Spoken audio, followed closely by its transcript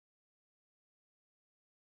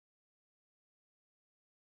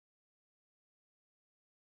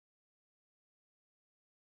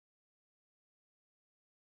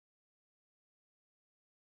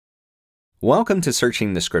Welcome to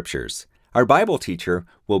Searching the Scriptures. Our Bible teacher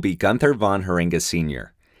will be Gunther von Harringa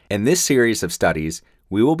Sr. In this series of studies,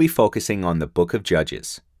 we will be focusing on the book of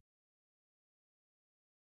Judges.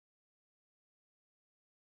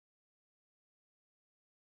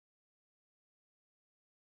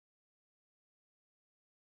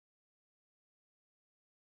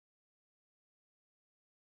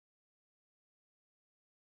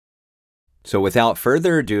 So without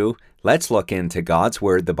further ado, let's look into God's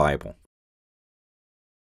Word, the Bible.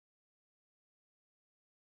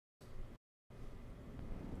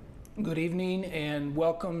 Good evening and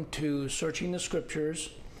welcome to Searching the Scriptures.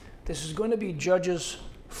 This is going to be Judges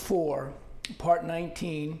 4, part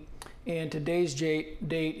 19, and today's date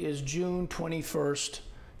is June 21st,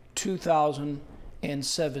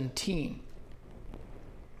 2017.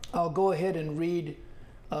 I'll go ahead and read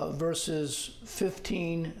verses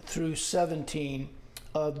 15 through 17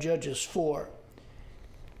 of Judges 4.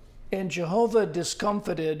 And Jehovah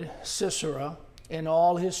discomfited Sisera and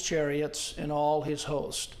all his chariots and all his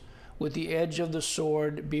host with the edge of the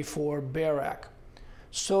sword before Barak,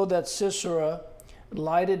 so that Sisera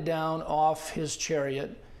lighted down off his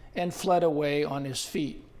chariot and fled away on his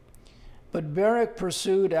feet. But Barak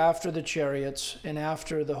pursued after the chariots and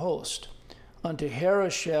after the host, unto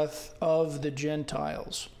Harosheth of the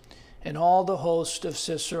Gentiles, and all the host of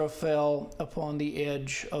Sisera fell upon the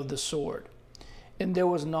edge of the sword, and there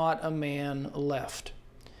was not a man left.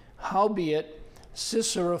 Howbeit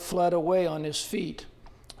Sisera fled away on his feet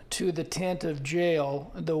to the tent of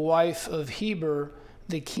Jael, the wife of Heber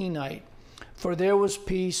the Kenite, for there was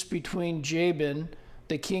peace between Jabin,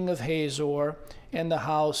 the king of Hazor, and the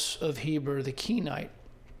house of Heber the Kenite.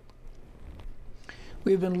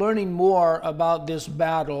 We've been learning more about this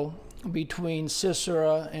battle between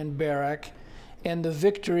Sisera and Barak and the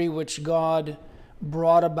victory which God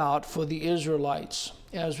brought about for the Israelites,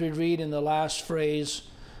 as we read in the last phrase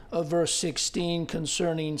of verse 16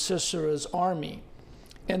 concerning Sisera's army.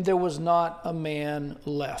 And there was not a man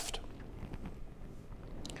left.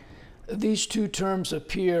 These two terms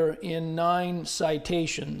appear in 9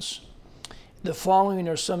 citations. The following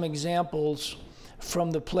are some examples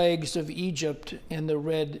from the plagues of Egypt and the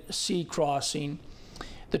Red Sea crossing.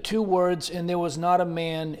 The two words, and there was not a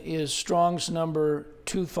man, is Strong's number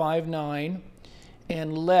 259,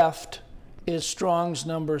 and left is Strong's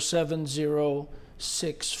number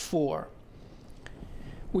 7064.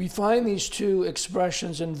 We find these two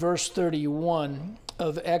expressions in verse 31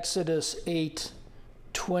 of Exodus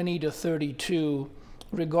 8:20-32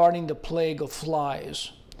 regarding the plague of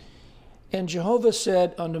flies. And Jehovah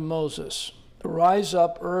said unto Moses, Rise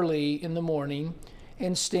up early in the morning,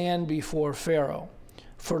 and stand before Pharaoh.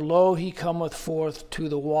 For lo, he cometh forth to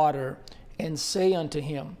the water, and say unto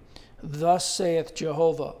him, Thus saith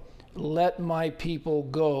Jehovah, Let my people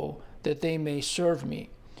go, that they may serve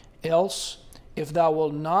me. Else, if thou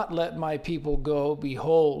wilt not let my people go,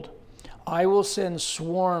 behold, I will send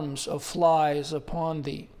swarms of flies upon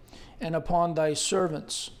thee, and upon thy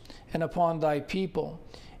servants, and upon thy people,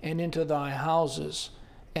 and into thy houses,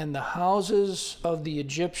 and the houses of the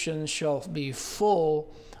Egyptians shall be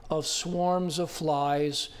full of swarms of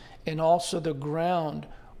flies, and also the ground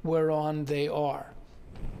whereon they are.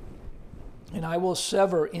 And I will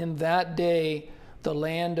sever in that day the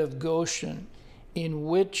land of Goshen, in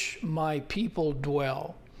which my people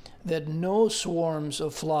dwell, that no swarms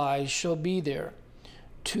of flies shall be there,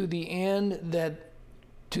 to the end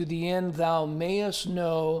thou mayest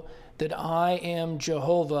know that I am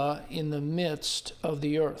Jehovah in the midst of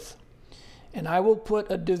the earth. And I will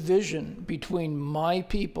put a division between my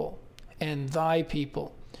people and thy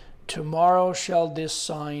people. Tomorrow shall this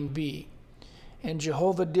sign be. And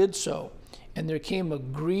Jehovah did so, and there came a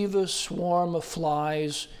grievous swarm of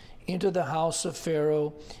flies into the house of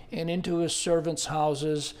Pharaoh, and into his servants'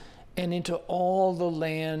 houses, and into all the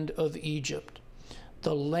land of Egypt.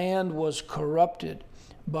 The land was corrupted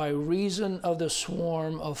by reason of the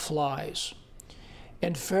swarm of flies.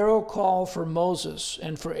 And Pharaoh called for Moses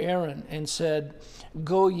and for Aaron, and said,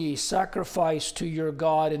 Go ye, sacrifice to your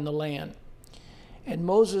God in the land. And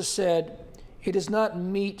Moses said, It is not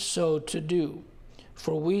meet so to do,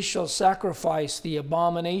 for we shall sacrifice the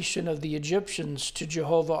abomination of the Egyptians to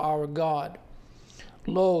Jehovah our God.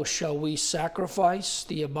 Lo, shall we sacrifice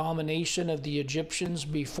the abomination of the Egyptians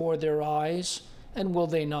before their eyes, and will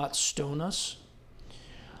they not stone us?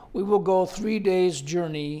 We will go 3 days'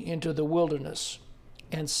 journey into the wilderness,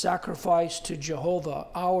 and sacrifice to Jehovah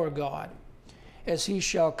our God, as he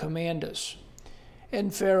shall command us.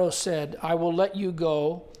 And Pharaoh said, I will let you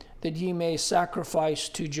go, that ye may sacrifice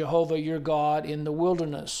to Jehovah your God in the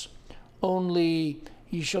wilderness. Only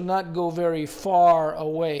ye shall not go very far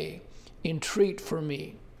away, entreat for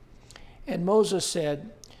me. And Moses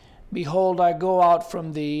said, Behold, I go out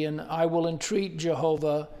from thee, and I will entreat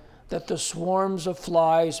Jehovah, that the swarms of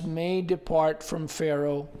flies may depart from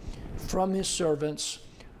Pharaoh, from his servants,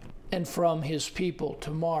 and from his people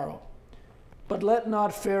tomorrow. But let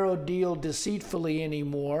not Pharaoh deal deceitfully any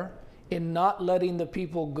more, in not letting the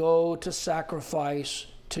people go to sacrifice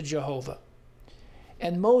to Jehovah.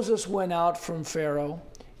 And Moses went out from Pharaoh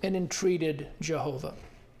and entreated Jehovah.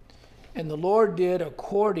 And the Lord did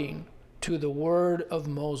according to the word of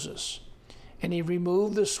Moses. And he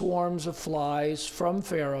removed the swarms of flies from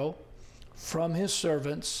Pharaoh, from his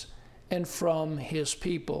servants, and from his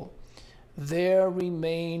people. There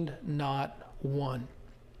remained not one.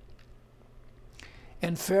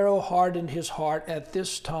 And Pharaoh hardened his heart at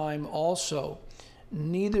this time also,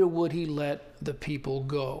 neither would he let the people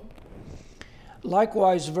go.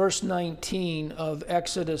 Likewise, verse 19 of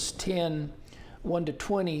Exodus 10,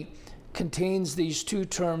 1-20, contains these two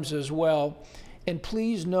terms as well. And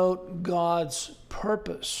please note God's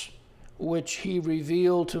purpose, which he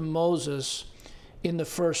revealed to Moses in the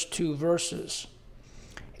first two verses.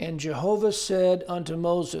 And Jehovah said unto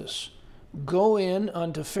Moses, Go in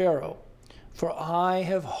unto Pharaoh, for I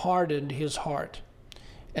have hardened his heart,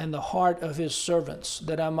 and the heart of his servants,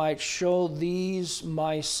 that I might show these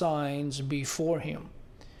my signs before him,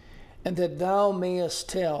 and that thou mayest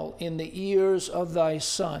tell in the ears of thy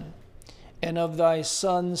son, and of thy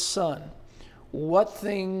son's son, what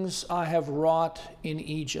things I have wrought in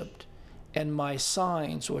Egypt, and my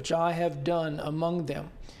signs which I have done among them,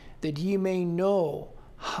 that ye may know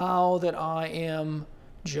how that I am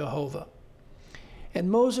Jehovah. And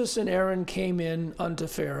Moses and Aaron came in unto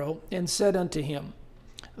Pharaoh, and said unto him,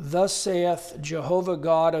 Thus saith Jehovah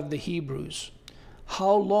God of the Hebrews,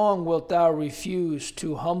 How long wilt thou refuse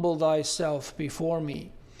to humble thyself before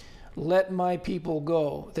me? Let my people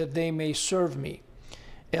go, that they may serve me.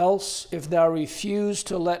 Else, if thou refuse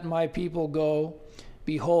to let my people go,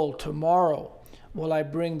 behold, tomorrow will I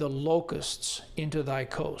bring the locusts into thy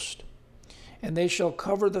coast. And they shall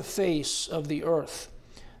cover the face of the earth,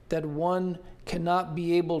 that one cannot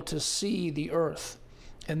be able to see the earth.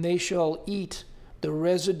 And they shall eat the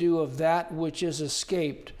residue of that which is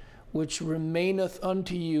escaped, which remaineth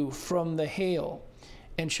unto you from the hail,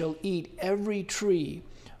 and shall eat every tree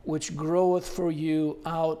which groweth for you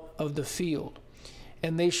out of the field.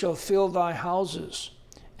 And they shall fill thy houses,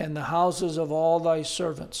 and the houses of all thy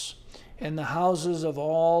servants, and the houses of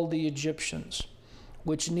all the Egyptians,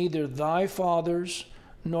 which neither thy fathers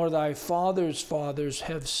nor thy fathers' fathers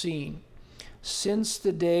have seen, since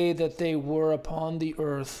the day that they were upon the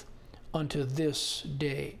earth unto this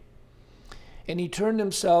day. And he turned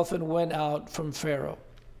himself and went out from Pharaoh.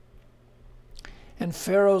 And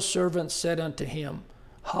Pharaoh's servants said unto him,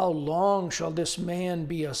 How long shall this man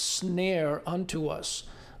be a snare unto us?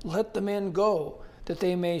 Let the men go, that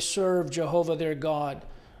they may serve Jehovah their God.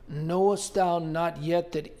 Knowest thou not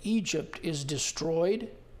yet that Egypt is destroyed?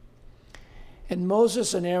 And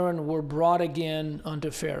Moses and Aaron were brought again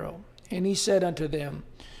unto Pharaoh. And he said unto them,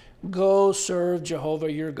 Go serve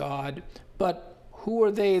Jehovah your God, but who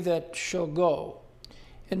are they that shall go?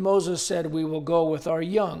 And Moses said, We will go with our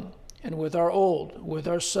young, and with our old, with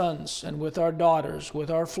our sons, and with our daughters,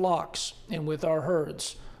 with our flocks, and with our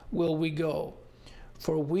herds will we go.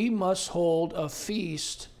 For we must hold a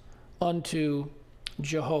feast unto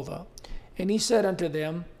Jehovah. And he said unto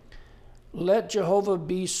them, Let Jehovah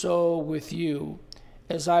be so with you,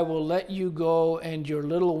 as I will let you go, and your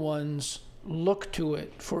little ones look to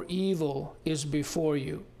it, for evil is before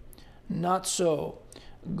you. Not so.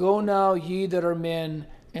 Go now, ye that are men,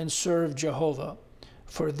 and serve Jehovah,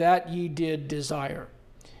 for that ye did desire.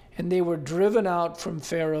 And they were driven out from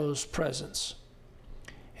Pharaoh's presence.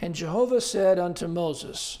 And Jehovah said unto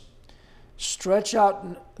Moses, Stretch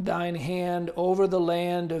out thine hand over the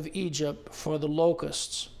land of Egypt for the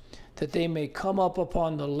locusts, that they may come up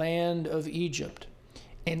upon the land of Egypt,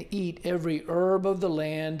 and eat every herb of the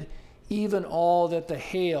land, even all that the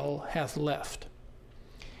hail hath left.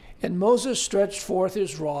 And Moses stretched forth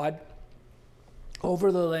his rod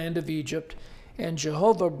over the land of Egypt, and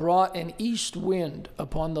Jehovah brought an east wind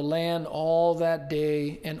upon the land all that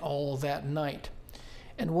day and all that night.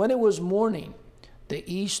 And when it was morning, the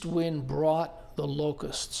east wind brought the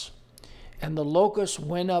locusts. And the locusts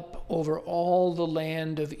went up over all the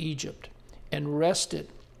land of Egypt, and rested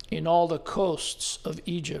in all the coasts of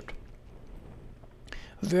Egypt.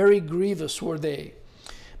 Very grievous were they.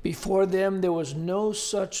 Before them there was no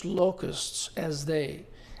such locusts as they,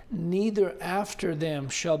 neither after them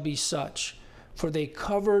shall be such, for they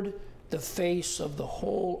covered the face of the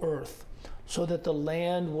whole earth, so that the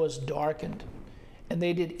land was darkened. And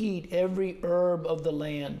they did eat every herb of the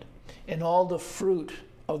land, and all the fruit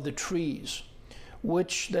of the trees,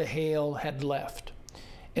 which the hail had left.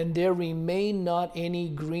 And there remained not any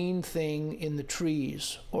green thing in the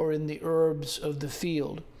trees, or in the herbs of the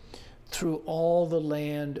field, through all the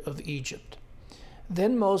land of Egypt.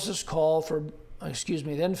 Then Pharaoh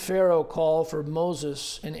called for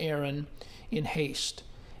Moses and Aaron in haste.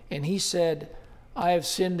 And he said, I have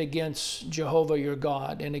sinned against Jehovah your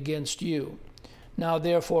God, and against you. Now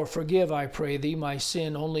therefore forgive, I pray thee, my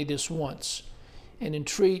sin only this once, and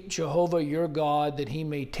entreat Jehovah your God that he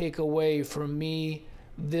may take away from me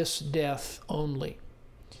this death only.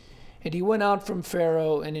 And he went out from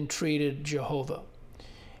Pharaoh and entreated Jehovah.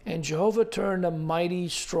 And Jehovah turned a mighty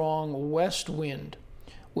strong west wind,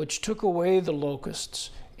 which took away the locusts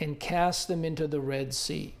and cast them into the Red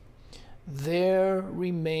Sea. There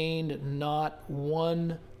remained not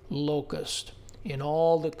one locust in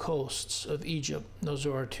all the coasts of Egypt. Those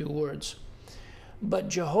are our two words. But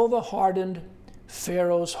Jehovah hardened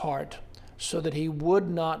Pharaoh's heart, so that he would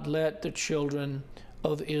not let the children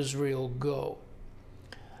of Israel go.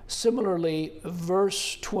 Similarly,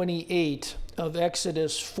 verse 28 of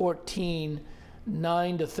Exodus 14,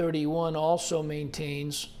 9-31 also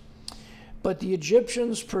maintains, but the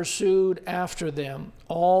Egyptians pursued after them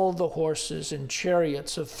all the horses and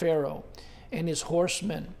chariots of Pharaoh and his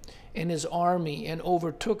horsemen and his army, and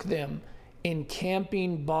overtook them,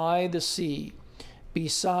 encamping by the sea,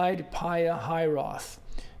 beside Pi-hahiroth,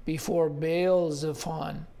 before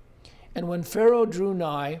Baal-zephon. And when Pharaoh drew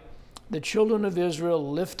nigh, the children of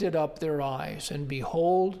Israel lifted up their eyes, and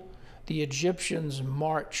behold, the Egyptians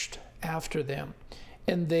marched after them,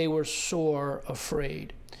 and they were sore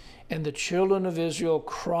afraid. And the children of Israel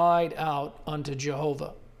cried out unto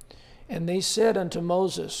Jehovah. And they said unto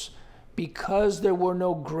Moses, because there were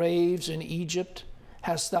no graves in Egypt,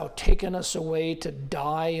 hast thou taken us away to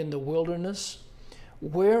die in the wilderness?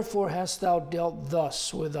 Wherefore hast thou dealt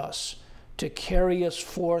thus with us, to carry us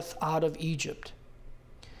forth out of Egypt?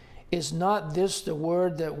 Is not this the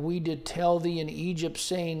word that we did tell thee in Egypt,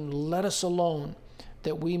 saying, let us alone,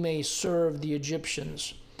 that we may serve the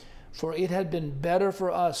Egyptians? For it had been better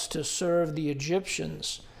for us to serve the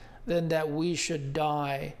Egyptians than that we should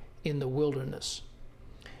die in the wilderness.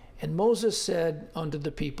 And Moses said unto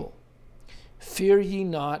the people, fear ye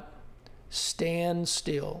not, stand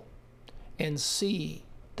still, and see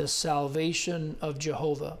the salvation of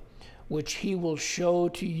Jehovah, which he will show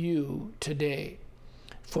to you today.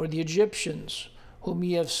 For the Egyptians, whom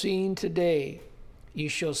ye have seen today, ye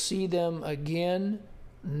shall see them again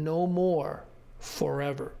no more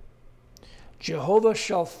forever. Jehovah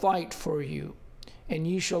shall fight for you, and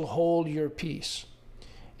ye shall hold your peace.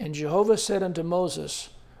 And Jehovah said unto Moses,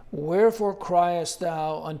 wherefore criest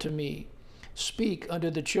thou unto me? Speak unto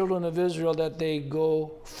the children of Israel that they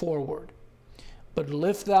go forward. But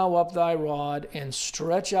lift thou up thy rod, and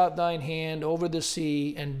stretch out thine hand over the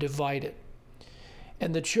sea, and divide it.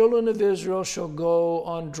 And the children of Israel shall go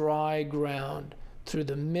on dry ground through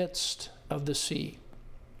the midst of the sea.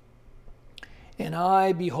 And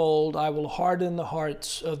I, behold, I will harden the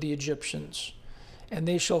hearts of the Egyptians, and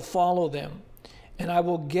they shall follow them. And I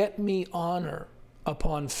will get me honor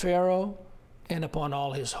upon Pharaoh, and upon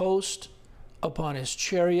all his host, upon his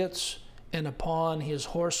chariots, and upon his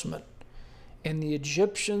horsemen. And the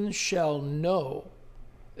Egyptians shall know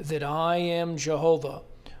that I am Jehovah,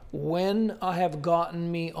 when I have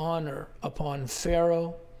gotten me honor upon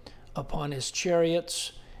Pharaoh, upon his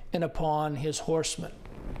chariots, and upon his horsemen.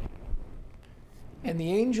 And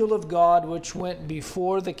the angel of God which went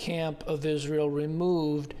before the camp of Israel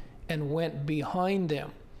removed and went behind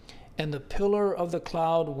them, and the pillar of the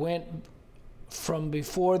cloud went from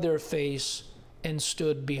before their face and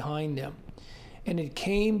stood behind them. And it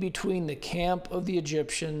came between the camp of the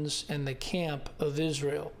Egyptians and the camp of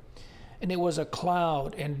Israel. And it was a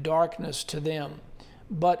cloud and darkness to them,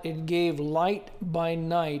 but it gave light by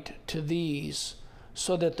night to these,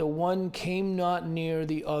 so that the one came not near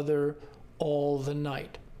the other all the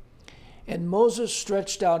night. And Moses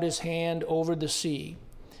stretched out his hand over the sea,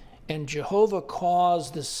 and Jehovah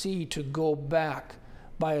caused the sea to go back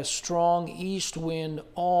by a strong east wind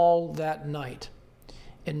all that night,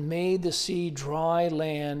 and made the sea dry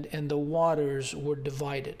land, and the waters were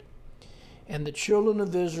divided. And the children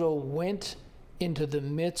of Israel went into the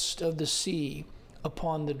midst of the sea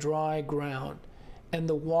upon the dry ground, and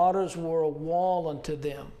the waters were a wall unto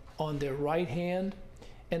them on their right hand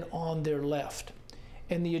and on their left.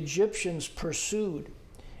 And the Egyptians pursued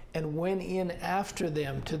and went in after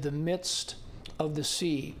them to the midst of the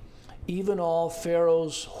sea, even all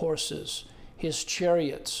Pharaoh's horses, his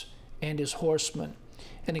chariots, and his horsemen.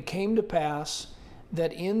 And it came to pass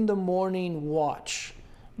that in the morning watch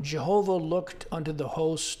Jehovah looked unto the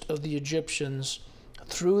host of the Egyptians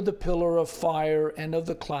through the pillar of fire and of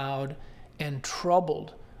the cloud, and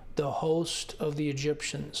troubled the host of the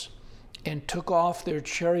Egyptians, and took off their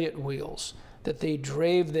chariot wheels, that they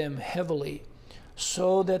drave them heavily,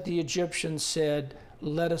 so that the Egyptians said,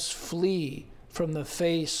 Let us flee from the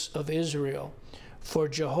face of Israel, for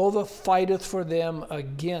Jehovah fighteth for them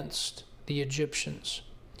against the Egyptians.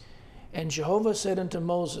 And Jehovah said unto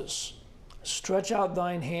Moses, Stretch out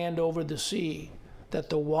thine hand over the sea, that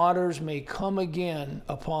the waters may come again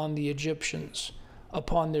upon the Egyptians,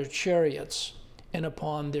 upon their chariots, and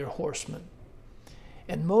upon their horsemen.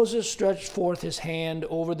 And Moses stretched forth his hand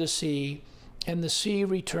over the sea, and the sea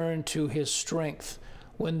returned to his strength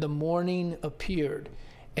when the morning appeared,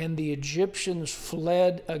 and the Egyptians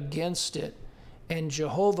fled against it, and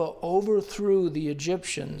Jehovah overthrew the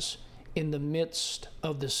Egyptians in the midst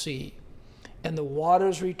of the sea. And the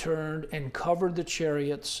waters returned and covered the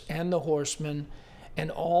chariots and the horsemen,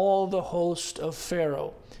 and all the host of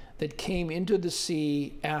Pharaoh that came into the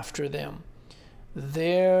sea after them.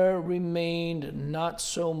 There remained not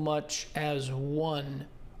so much as one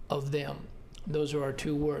of them. Those are our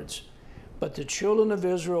two words. But the children of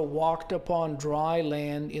Israel walked upon dry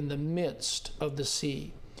land in the midst of the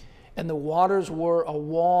sea, and the waters were a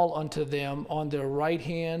wall unto them on their right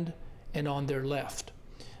hand and on their left.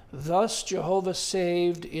 Thus Jehovah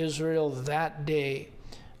saved Israel that day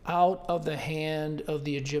out of the hand of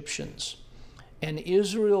the Egyptians. And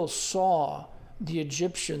Israel saw the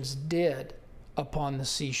Egyptians dead upon the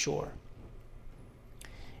seashore.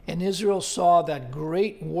 And Israel saw that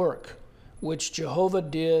great work which Jehovah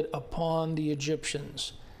did upon the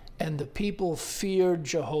Egyptians, and the people feared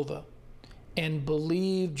Jehovah and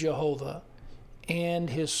believed Jehovah and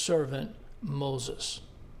his servant Moses.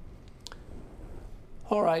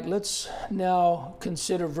 All right, let's now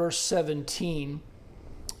consider verse 17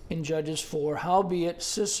 in Judges 4. Howbeit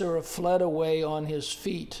Sisera fled away on his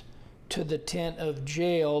feet to the tent of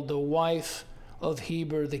Jael, the wife of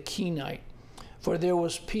Heber the Kenite. For there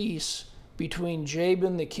was peace between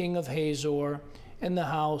Jabin the king of Hazor and the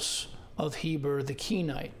house of Heber the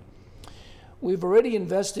Kenite. We've already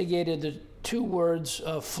investigated the two words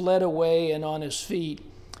fled away and on his feet,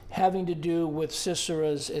 having to do with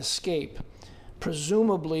Sisera's escape,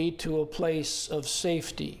 presumably to a place of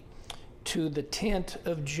safety, to the tent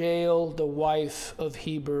of Jael, the wife of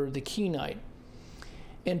Heber the Kenite.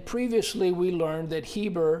 And previously we learned that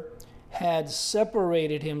Heber had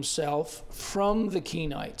separated himself from the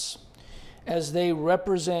Kenites, as they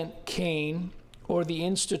represent Cain, or the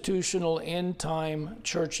institutional end-time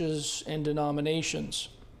churches and denominations.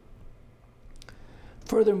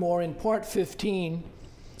 Furthermore, in part 15,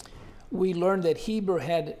 we learned that Heber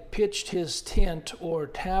had pitched his tent or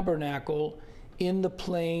tabernacle in the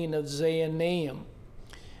plain of Zaanaim,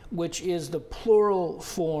 which is the plural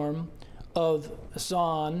form of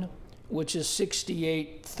Zon, which is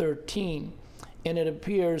 68:13, and it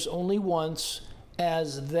appears only once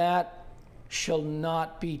as that shall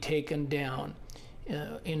not be taken down,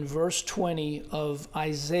 in verse 20 of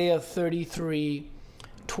Isaiah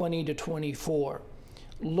 33:20-24.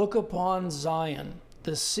 Look upon Zion,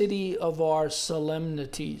 the city of our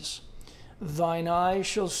solemnities. Thine eyes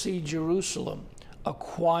shall see Jerusalem, a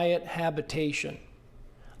quiet habitation,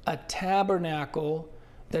 a tabernacle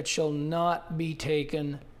that shall not be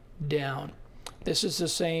taken down. This is the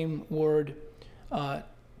same word,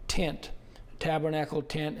 tent, tabernacle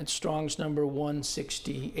tent. It's Strong's number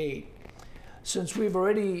 168. Since we've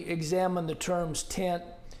already examined the terms tent,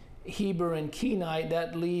 Heber, and Kenite,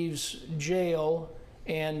 that leaves Jael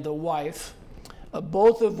and the wife,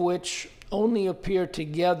 both of which only appear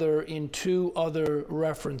together in two other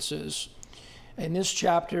references. In this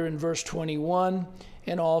chapter in verse 21,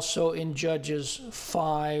 and also in Judges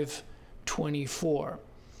 5:24.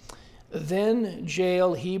 Then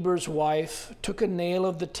Jael, Heber's wife, took a nail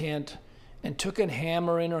of the tent, and took a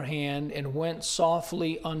hammer in her hand, and went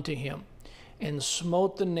softly unto him, and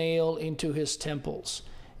smote the nail into his temples,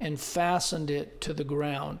 and fastened it to the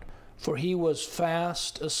ground, for he was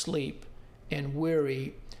fast asleep and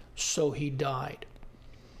weary, so he died.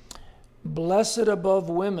 Blessed above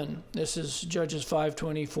women, this is Judges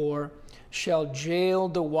 5:24, shall Jael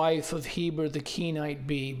the wife of Heber the Kenite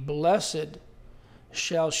be. Blessed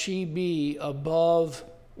shall she be above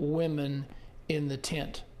women in the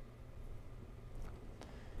tent.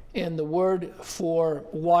 And the word for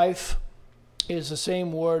wife is the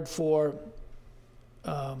same word for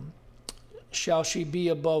shall she be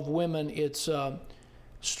above women. It's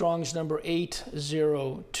Strong's number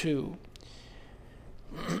 802.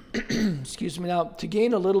 Excuse me. Now, to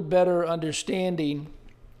gain a little better understanding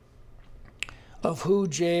of who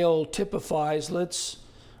Jael typifies, let's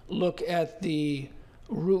look at the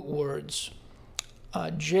root words.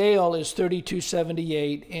 Jael is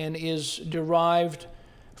 3278 and is derived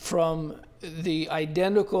from the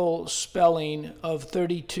identical spelling of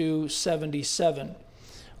 3277,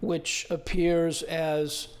 which appears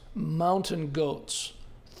as mountain goats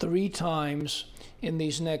 3 times in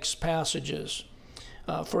these next passages.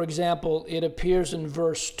 For example, it appears in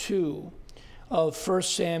verse 2 of 1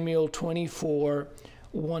 Samuel 24,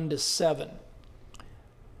 1-7.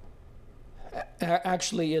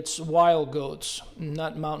 Actually, it's wild goats,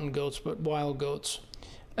 not mountain goats, but wild goats.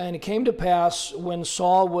 And it came to pass when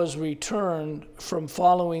Saul was returned from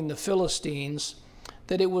following the Philistines,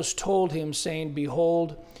 that it was told him, saying,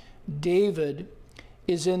 Behold, David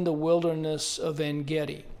is in the wilderness of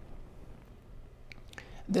En-gedi.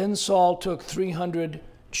 Then Saul took 3,000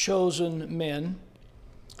 chosen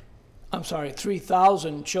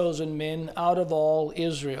men out of all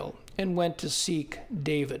Israel, and went to seek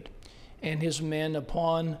David and his men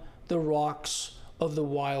upon the rocks of the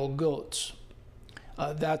wild goats.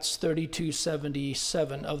 That's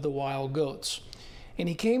 3277 of the wild goats. And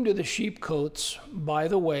he came to the sheepcotes by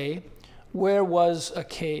the way, where was a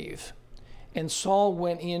cave. And Saul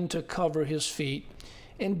went in to cover his feet,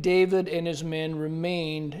 and David and his men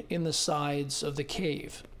remained in the sides of the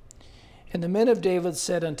cave. And the men of David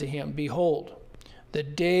said unto him, Behold, the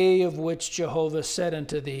day of which Jehovah said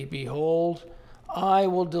unto thee, Behold, I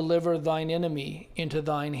will deliver thine enemy into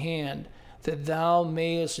thine hand, that thou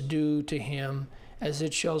mayest do to him as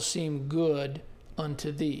it shall seem good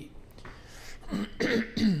unto thee.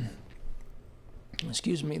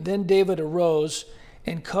 Excuse me. Then David arose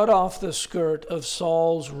and cut off the skirt of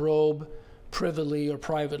Saul's robe privily or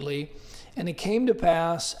privately. And it came to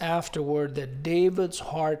pass afterward that David's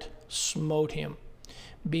heart smote him,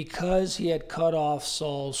 because he had cut off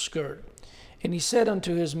Saul's skirt. And he said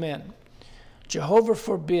unto his men, Jehovah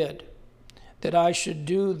forbid that I should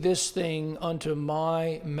do this thing unto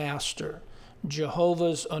my master,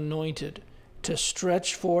 Jehovah's anointed, to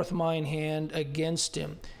stretch forth mine hand against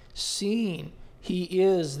him, seeing he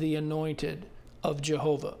is the anointed of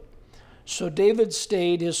Jehovah. So David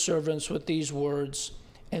stayed his servants with these words,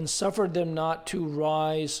 and suffered them not to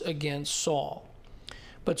rise against Saul.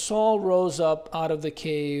 But Saul rose up out of the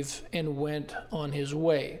cave and went on his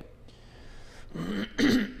way.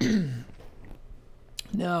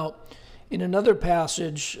 Now, in another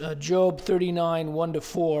passage, Job 39,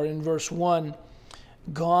 1-4, in verse 1,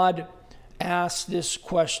 God asks this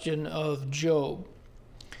question of Job.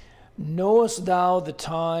 Knowest thou the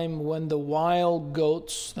time when the wild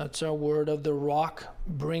goats, that's our word, of the rock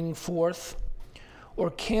bring forth?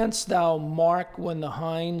 Or canst thou mark when the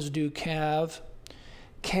hinds do calve?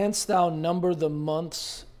 Canst thou number the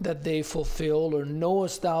months that they fulfill? Or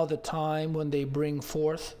knowest thou the time when they bring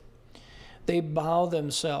forth? They bow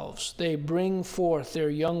themselves, they bring forth their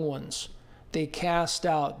young ones, they cast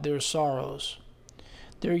out their sorrows.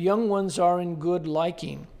 Their young ones are in good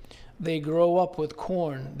liking, they grow up with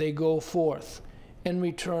corn, they go forth, and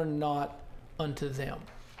return not unto them.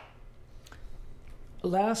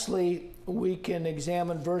 Lastly, we can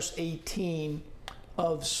examine verse 18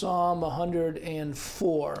 of Psalm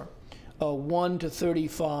 104,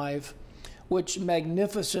 1-35, which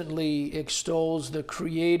magnificently extols the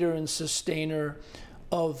creator and sustainer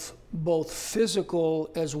of both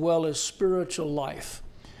physical as well as spiritual life,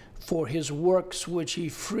 for his works which he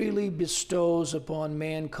freely bestows upon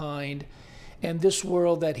mankind, and this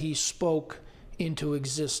world that he spoke into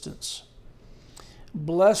existence.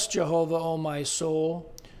 Bless Jehovah, O my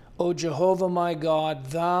soul. O Jehovah my God,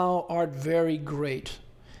 thou art very great.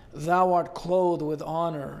 Thou art clothed with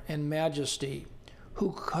honor and majesty,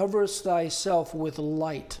 who coverest thyself with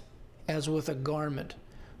light as with a garment,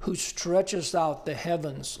 who stretchest out the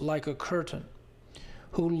heavens like a curtain,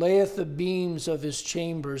 who layeth the beams of his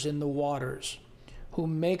chambers in the waters, who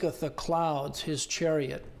maketh the clouds his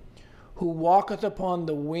chariot, who walketh upon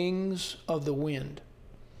the wings of the wind,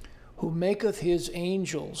 who maketh his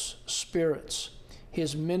angels spirits,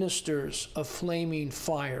 his ministers a flaming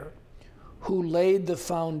fire, who laid the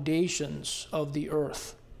foundations of the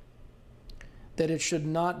earth, that it should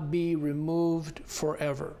not be removed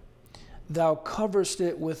forever. Thou coverest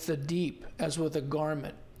it with the deep as with a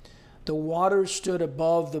garment. The waters stood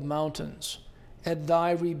above the mountains. At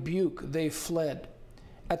thy rebuke they fled.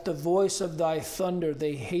 At the voice of thy thunder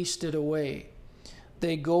they hasted away.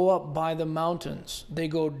 They go up by the mountains, they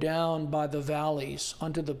go down by the valleys,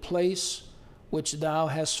 unto the place which thou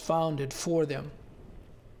hast founded for them.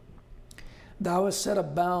 Thou hast set a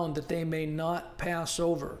bound that they may not pass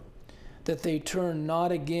over, that they turn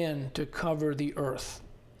not again to cover the earth.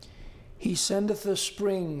 He sendeth the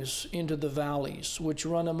springs into the valleys, which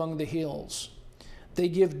run among the hills. They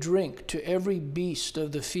give drink to every beast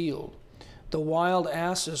of the field. The wild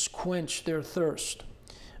asses quench their thirst.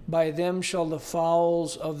 By them shall the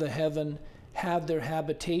fowls of the heaven have their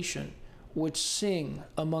habitation, which sing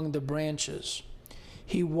among the branches.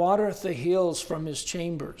 He watereth the hills from his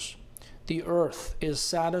chambers. The earth is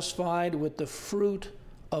satisfied with the fruit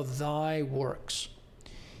of thy works.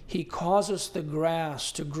 He causeth the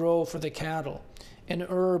grass to grow for the cattle, and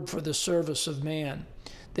herb for the service of man,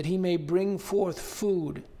 that he may bring forth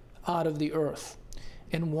food out of the earth,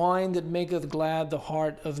 and wine that maketh glad the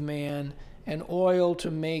heart of man, and oil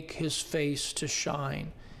to make his face to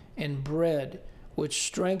shine, and bread which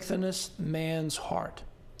strengtheneth man's heart.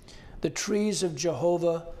 The trees of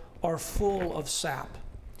Jehovah are full of sap,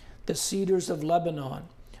 the cedars of Lebanon,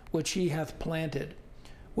 which he hath planted,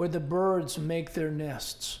 where the birds make their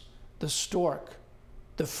nests, the stork.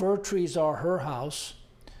 The fir trees are her house.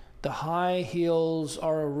 The high hills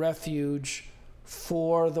are a refuge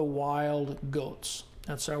for the wild goats.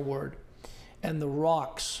 That's our word. And the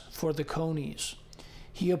rocks for the conies.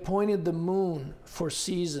 He appointed the moon for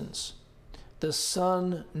seasons. The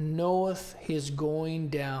sun knoweth his going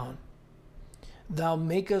down. Thou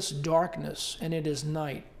makest darkness, and it is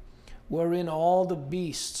night, wherein all the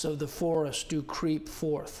beasts of the forest do creep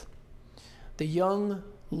forth. The young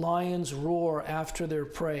lions roar after their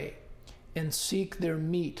prey, and seek their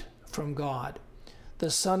meat from God.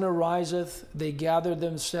 The sun ariseth, they gather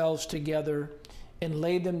themselves together, and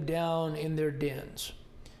lay them down in their dens.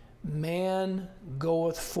 Man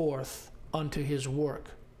goeth forth unto his work,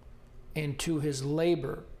 and to his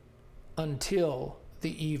labor until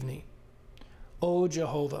the evening. O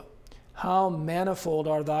Jehovah, how manifold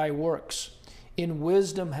are thy works! In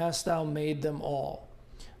wisdom hast thou made them all.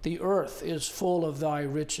 The earth is full of thy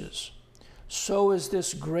riches. So is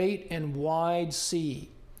this great and wide sea,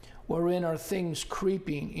 wherein are things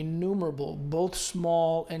creeping innumerable, both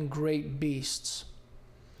small and great beasts.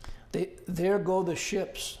 There go the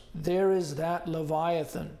ships, there is that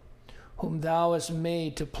Leviathan, whom thou hast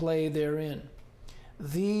made to play therein.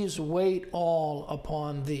 These wait all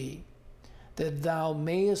upon thee, that thou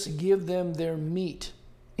mayest give them their meat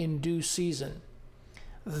in due season.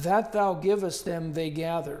 That thou givest them they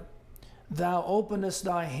gather. Thou openest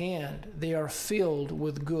thy hand, they are filled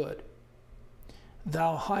with good.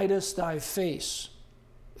 Thou hidest thy face,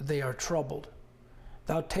 they are troubled.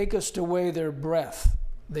 Thou takest away their breath,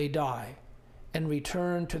 they die, and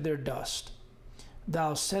return to their dust.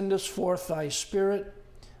 Thou sendest forth thy spirit,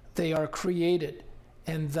 they are created,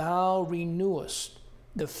 and thou renewest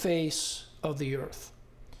the face of the earth.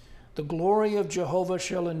 The glory of Jehovah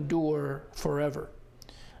shall endure forever.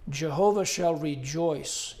 Jehovah shall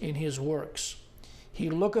rejoice in his works. He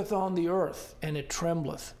looketh on the earth, and it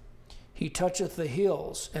trembleth. He toucheth the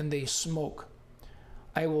hills, and they smoke.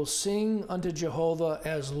 I will sing unto Jehovah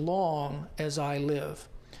as long as I live.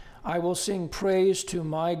 I will sing praise to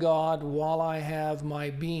my God while I have my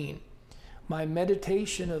being. My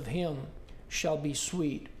meditation of him shall be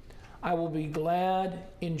sweet. I will be glad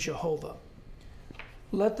in Jehovah.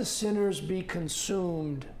 Let the sinners be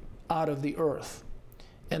consumed out of the earth,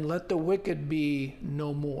 and let the wicked be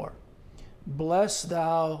no more. Bless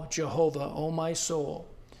thou Jehovah, O my soul.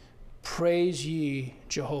 Praise ye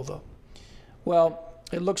Jehovah. Well,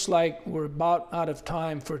 it looks like we're about out of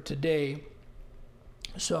time for today,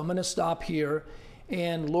 so I'm going to stop here.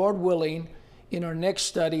 And Lord willing, in our next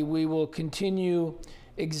study, we will continue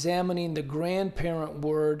examining the grandparent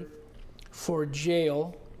word for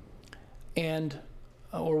jail and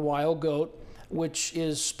or wild goat, which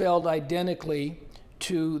is spelled identically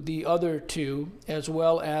to the other two, as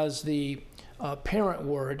well as the parent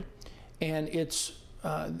word, and it's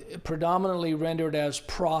predominantly rendered as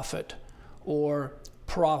profit or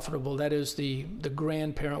profitable. That is the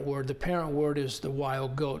grandparent word. The parent word is the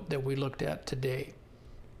wild goat that we looked at today.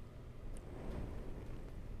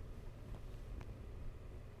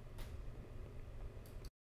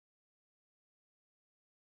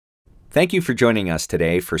 Thank you for joining us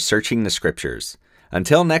today for Searching the Scriptures.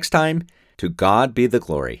 Until next time, to God be the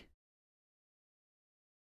glory.